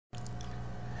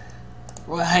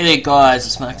Well, hey there guys,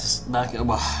 it's Mark,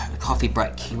 Coffee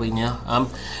Break Kiwi now.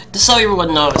 Just so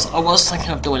everyone knows, I was thinking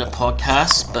of doing a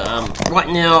podcast, but right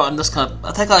now I'm just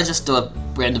I think I just do a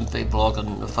random vlog,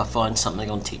 and if I find something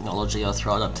on technology I'll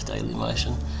throw it up to Daily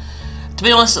Motion. To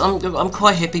be honest, I'm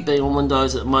quite happy being on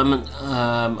Windows at the moment.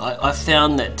 I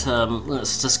found that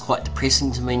it's just quite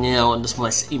depressing to me now, and just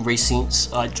my every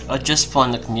sense. I just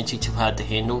find the community too hard to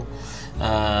handle.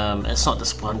 It's not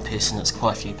just one person, it's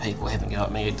quite a few people having a go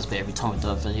at me just about every time I do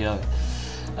a video.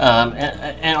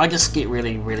 And I just get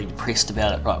really depressed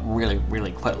about it, like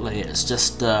really quickly. It's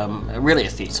just, it really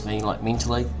affects me, like,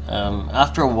 mentally.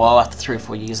 After a while, after 3 or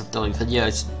 4 years of doing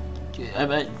videos,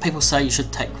 people say you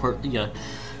should take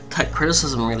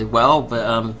criticism really well,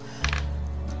 but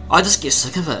I just get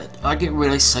sick of it. I get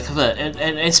really sick of it,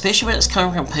 and especially when it's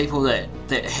coming from people that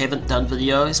haven't done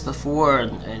videos before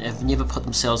and have never put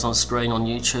themselves on screen on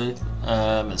YouTube.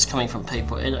 It's coming from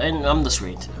people, and I'm just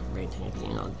ranting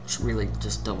again. I really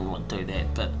just don't want to do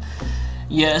that, but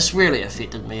yeah, it's really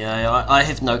affected me. I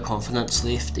have no confidence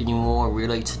left anymore,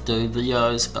 really, to do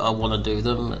videos, but I want to do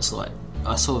them. It's like,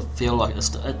 I sort of feel like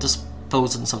it just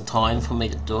fills in some time for me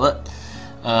to do it.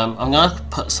 I'm going to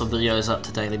put some videos up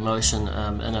to Daily Motion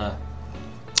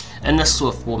in this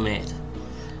sort of format,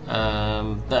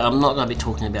 but I'm not going to be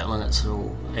talking about Linux at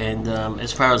all. And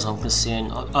as far as I'm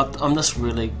concerned,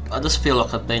 I just feel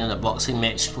like I've been in a boxing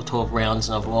match for 12 rounds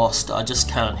and I've lost. I just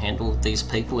can't handle these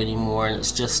people anymore, and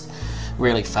it's just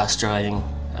really frustrating.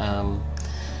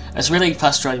 It's really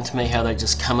frustrating to me how they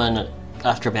just come in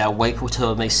after about a week or two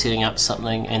of me setting up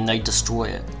something and they destroy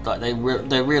it. Like they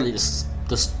really just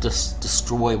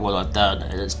destroy what I've done,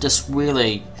 and it's just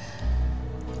really,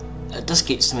 it just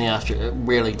gets to me after, it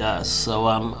really does. So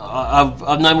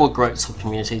I've no more groups or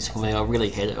communities for me. I really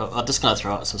had it. I'm just going to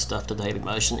throw out some stuff to Daily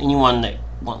Motion. Anyone that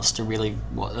wants to really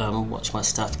watch my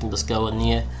stuff can just go in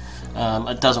there.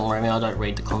 It doesn't worry me. I don't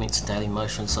read the comments in Daily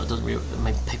Motion, so it doesn't really, I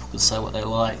mean, people can say what they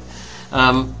like.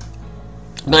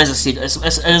 But as I said, it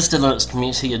is the Linux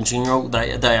community in general.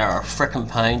 They are a frickin'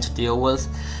 pain to deal with.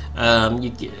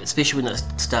 Especially when it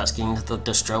starts getting into the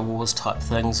distro wars type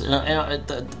things, and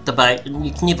the debate, and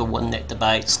you can never win that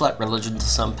debate. It's like religion to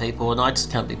some people, and I just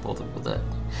can't be bothered with it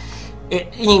at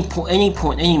any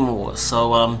point anymore.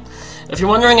 So if you're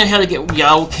wondering how to get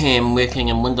YellCam working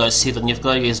in Windows 7, you've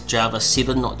got to use Java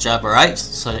 7, not Java 8.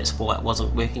 So that's why it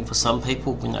wasn't working for some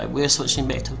people. We're switching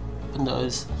back to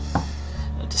Windows.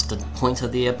 Just a pointer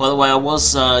there. By the way,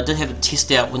 I did have to test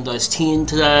out Windows 10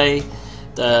 today.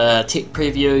 The tech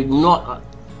preview, not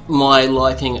my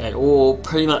liking at all.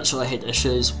 Pretty much I had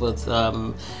issues with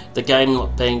the game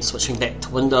not switching back to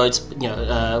Windows. It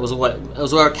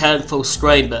was arcade full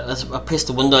screen, but I pressed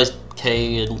the Windows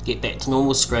key and get back to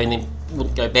normal screen, and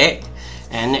wouldn't go back,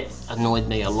 and that annoyed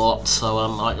me a lot. So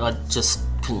I just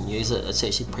couldn't use it. It's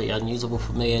actually pretty unusable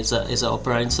for me as an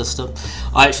operating system.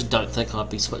 I actually don't think I'd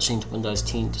be switching to Windows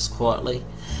 10 just quietly.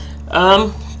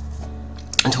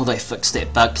 Until they fix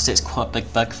that bug, because that's quite a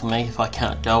big bug for me if I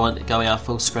can't go out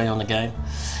full screen on the game.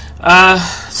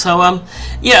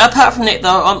 Yeah, apart from that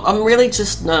though, I'm really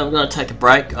just going to take a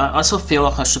break. I sort of feel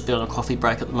like I should be on a coffee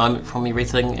break at the moment from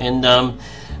everything, and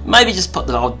maybe just put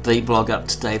the old vlog up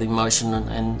to Daily Motion,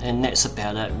 and that's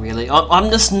about it really. I'm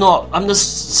just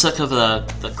sick of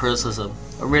the criticism.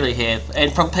 I really have,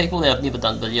 and from people that have never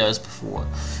done videos before,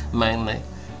 mainly.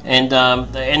 And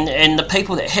the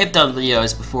people that have done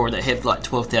videos before, that have like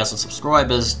 12,000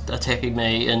 subscribers, attacking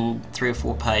me in 3 or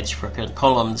 4 page frickin'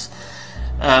 columns,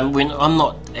 when I'm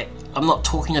not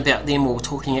talking about them or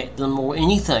talking at them or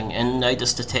anything, and they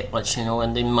just attack my channel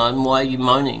and then moan, "Why are you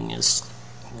moaning?"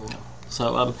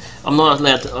 So I'm not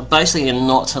allowed to, basically am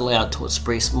not allowed to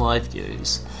express my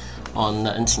views on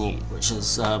the internet, which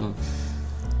is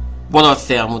what I've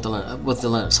found with the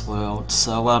Linux world.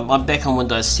 So I'm back on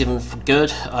Windows 7 for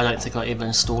good. I don't think I ever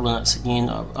install Linux again.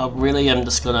 I really am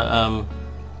just gonna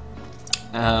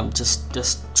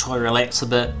just try to relax a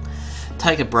bit,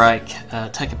 take a break,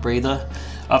 take a breather.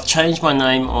 I've changed my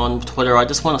name on Twitter. I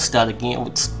just want to start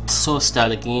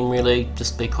again, really.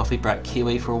 Just be Coffee Break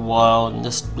Kiwi for a while, and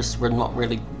just not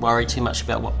really worry too much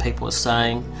about what people are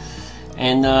saying,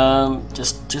 and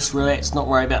just relax, not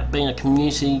worry about being a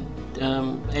community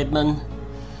admin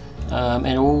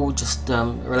at all. Just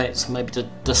relax. Maybe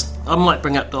I might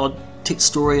bring up the odd tech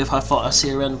story if I see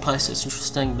around the place that's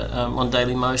interesting, but on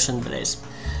Daily Motion. But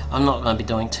I'm not going to be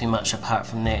doing too much apart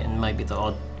from that, and maybe the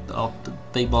odd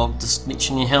vlog just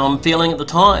mentioning how I'm feeling at the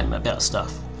time about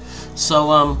stuff.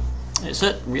 So that's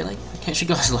it really. I'll catch you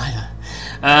guys later.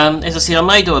 As I said, I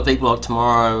may do a vlog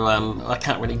tomorrow. I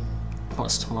can't really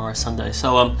what's tomorrow, Sunday.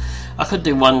 So I could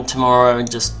do one tomorrow and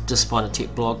just find a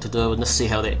tech blog to do and just see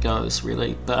how that goes,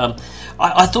 really. But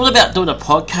I thought about doing a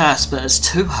podcast, but it's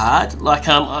too hard. Like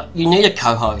you need a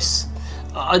co-host.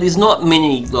 There's not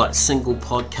many like single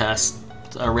podcasts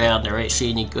around that are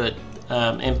actually any good,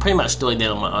 and pretty much doing that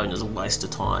on my own is a waste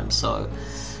of time. So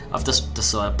I've just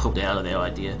decided to pull out of that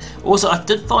idea. Also, I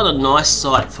did find a nice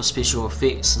site for special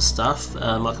effects and stuff,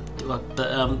 but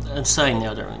in saying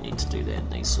that, I don't really need to do that in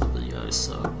these sort of videos.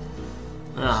 So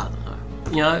I don't know.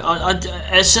 You know,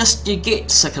 it's just you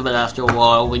get sick of it after a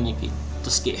while when you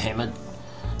just get hammered,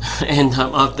 and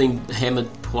I've been hammered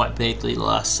quite badly the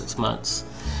last 6 months.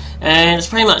 And it's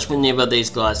pretty much whenever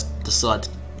these guys decide to,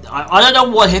 I don't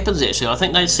know what happens actually. I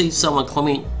think they see someone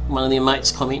comment, one of their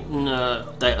mates comment, and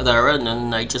they're in,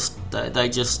 and they just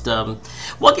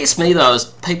what gets me though is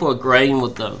people agreeing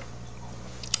with them,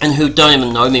 and who don't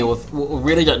even know me or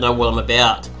really don't know what I'm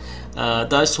about.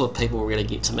 Those sort of people really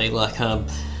get to me, like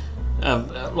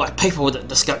people that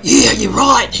just go, yeah, you're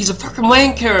right, he's a fucking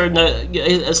wanker, and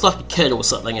it's like a kid or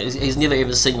something. He's never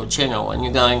even seen your channel, and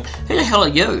you're going, who the hell are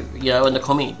you? You know, in the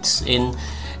comments,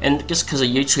 and just because a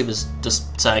YouTuber's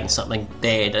just saying something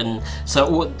bad, and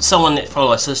so someone that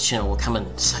follows his channel will come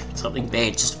and say something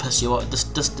bad just to piss you off,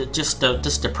 just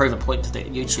to prove a point to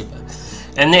that YouTuber.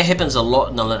 And that happens a lot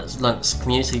in the Linux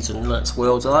communities and Linux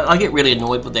worlds. I get really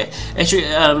annoyed with that. Actually,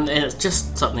 and it's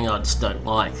just something I just don't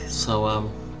like.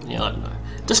 So, yeah, I don't know.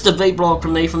 Just a vlog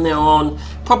from me from now on.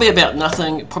 Probably about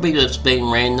nothing. Probably just being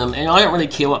random. And I don't really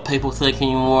care what people think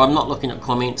anymore. I'm not looking at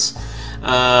comments.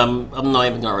 I'm not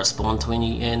even going to respond to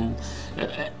any. And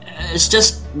it's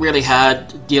just really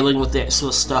hard dealing with that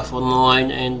sort of stuff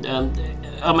online. And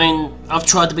I mean, I've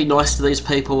tried to be nice to these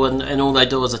people, and all they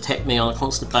do is attack me on a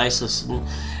constant basis,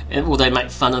 or they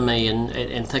make fun of me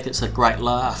and think it's a great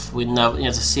laugh. When,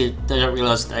 as I said, they don't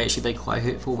realise that they actually be quite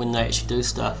hurtful when they actually do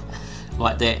stuff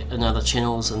like that in other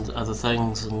channels and other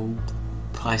things and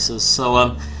places.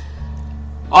 So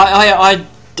I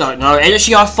don't know. And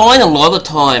actually, I find a lot of the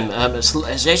time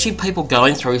it's actually people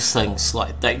going through things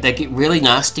like they get really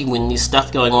nasty when there's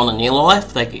stuff going on in their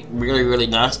life. They get really, really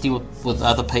nasty with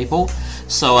other people.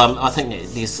 So I think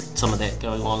that there's some of that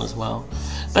going on as well.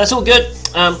 But it's all good.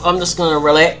 I'm just going to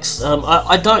relax.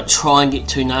 I don't try and get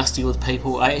too nasty with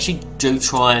people. I actually do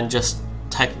try and just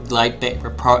take a laid-back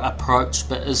approach,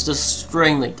 but it's just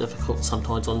extremely difficult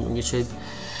sometimes on YouTube.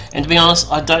 And to be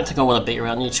honest, I don't think I want to be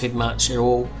around YouTube much at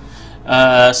all.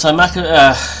 So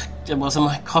it was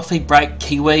my coffee break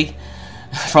Kiwi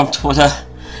from Twitter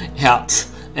out.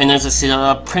 And as I said,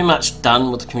 I'm pretty much done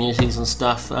with the communities and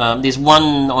stuff. There's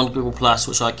one on Google Plus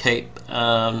which I keep.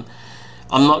 I'm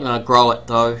not going to grow it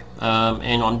though,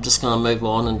 and I'm just going to move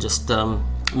on and just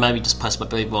maybe just post my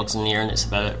vlogs in there, and that's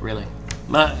about it really.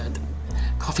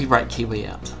 Coffee break Kiwi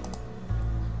out.